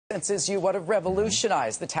Since you want to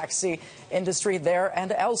revolutionize the taxi industry there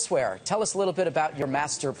and elsewhere. Tell us a little bit about your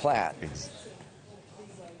master plan.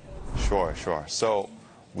 Sure. So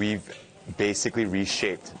we've basically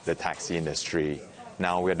reshaped the taxi industry.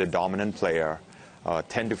 Now we're the dominant player,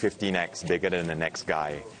 10 to 15x bigger than the next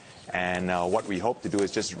guy. And what we hope to do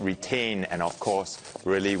is just retain and, of course,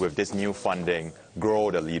 really with this new funding,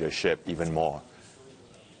 grow the leadership even more.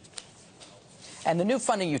 And the new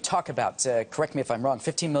funding you talk about, correct me if I'm wrong,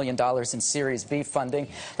 $15 million in Series B funding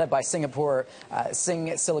led by Silicon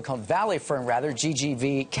Valley firm,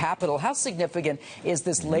 GGV Capital. How significant is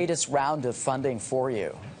this latest round of funding for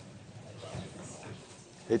you?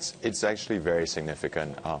 It's actually very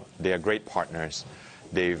significant. They are great partners.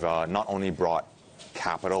 They've not only brought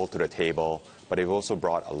capital to the table, but they've also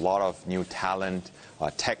brought a lot of new talent,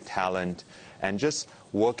 tech talent, and just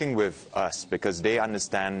working with us because they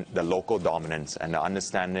understand the local dominance and the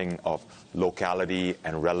understanding of locality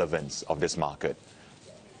and relevance of this market.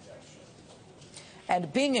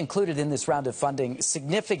 And being included in this round of funding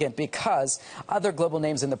significant because other global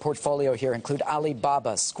names in the portfolio here include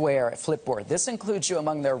Alibaba, Square, Flipboard. This includes you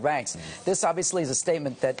among their ranks. This obviously is a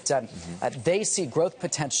statement that they see growth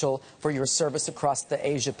potential for your service across the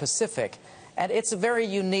Asia Pacific. And it's a very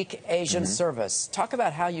unique Asian service. Talk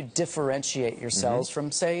about how you differentiate yourselves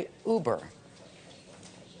from, say, Uber.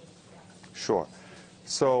 Sure.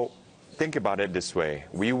 So think about it this way.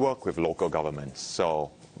 We work with local governments,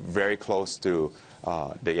 so very close to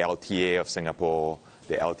the LTA of Singapore,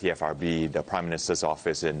 the LTFRB, the Prime Minister's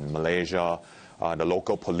office in Malaysia, the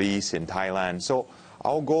local police in Thailand. So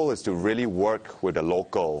our goal is to really work with the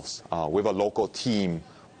locals, with a local team,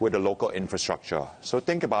 with the local infrastructure. So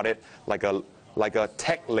think about it like a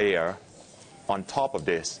tech layer on top of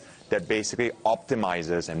this that basically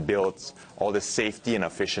optimizes and builds all the safety and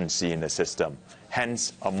efficiency in the system,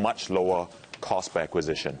 hence a much lower cost per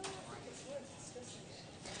acquisition.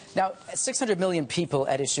 Now, 600 million people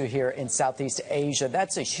at issue here in Southeast Asia.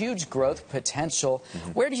 That's a huge growth potential.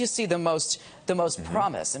 Where do you see the most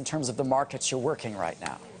promise in terms of the markets you're working right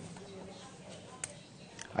now?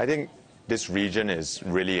 I think this region is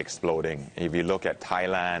really exploding. If you look at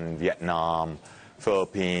Thailand, Vietnam,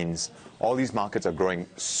 Philippines, all these markets are growing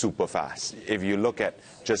super fast. If you look at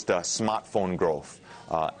just the smartphone growth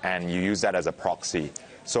and you use that as a proxy.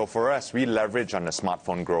 So for us, we leverage on the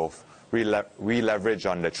smartphone growth. We leverage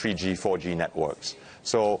on the 3G, 4G networks.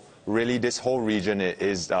 So really this whole region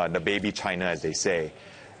is the baby China, as they say.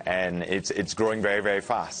 And it's growing very, very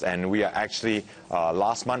fast. And we are actually,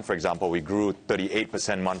 last month, for example, we grew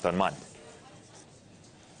 38% month on month.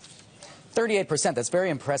 38%, that's very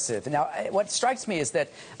impressive. Now, what strikes me is that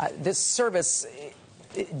this service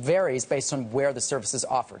varies based on where the service is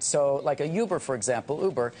offered. So like a Uber, for example,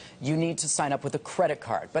 Uber, you need to sign up with a credit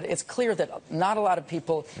card. But it's clear that not a lot of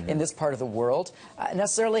people in this part of the world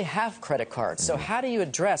necessarily have credit cards. So how do you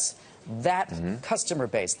address that customer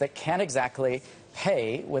base that can't exactly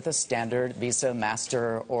pay with a standard Visa,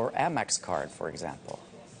 Master, or Amex card, for example?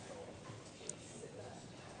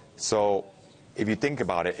 So if you think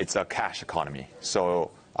about it, it's a cash economy.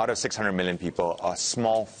 So out of 600 million people, a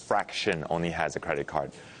small fraction only has a credit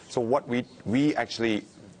card. So what we actually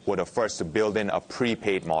were the first to build in a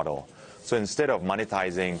prepaid model. So instead of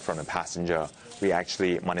monetizing from the passenger, we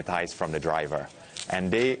actually monetize from the driver.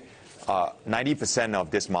 And 90% of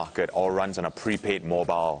this market all runs on a prepaid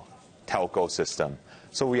mobile telco system.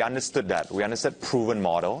 So we understood that. We understood proven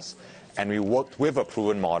models, and we worked with a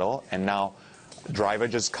proven model, and now driver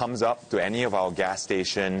just comes up to any of our gas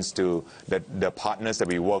stations, to the partners that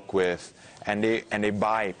we work with, and they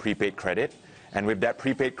buy prepaid credit. And with that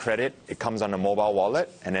prepaid credit, it comes on a mobile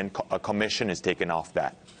wallet, and then a commission is taken off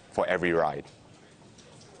that for every ride.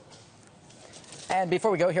 And before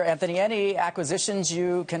we go here, Anthony, any acquisitions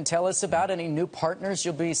you can tell us about? Any new partners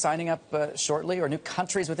you'll be signing up shortly, or new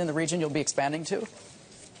countries within the region you'll be expanding to?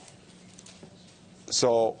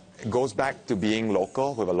 So it goes back to being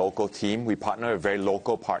local with a local team. We partner with very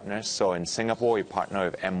local partners. So in Singapore, we partner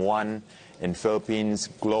with M1. In Philippines,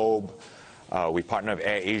 Globe. We partner with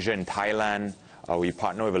AirAsia in Thailand. We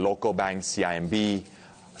partner with a local bank, CIMB.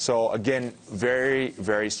 So again, very,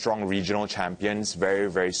 very strong regional champions, very,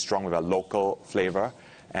 very strong with a local flavor.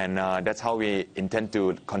 And that's how we intend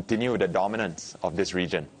to continue the dominance of this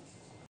region.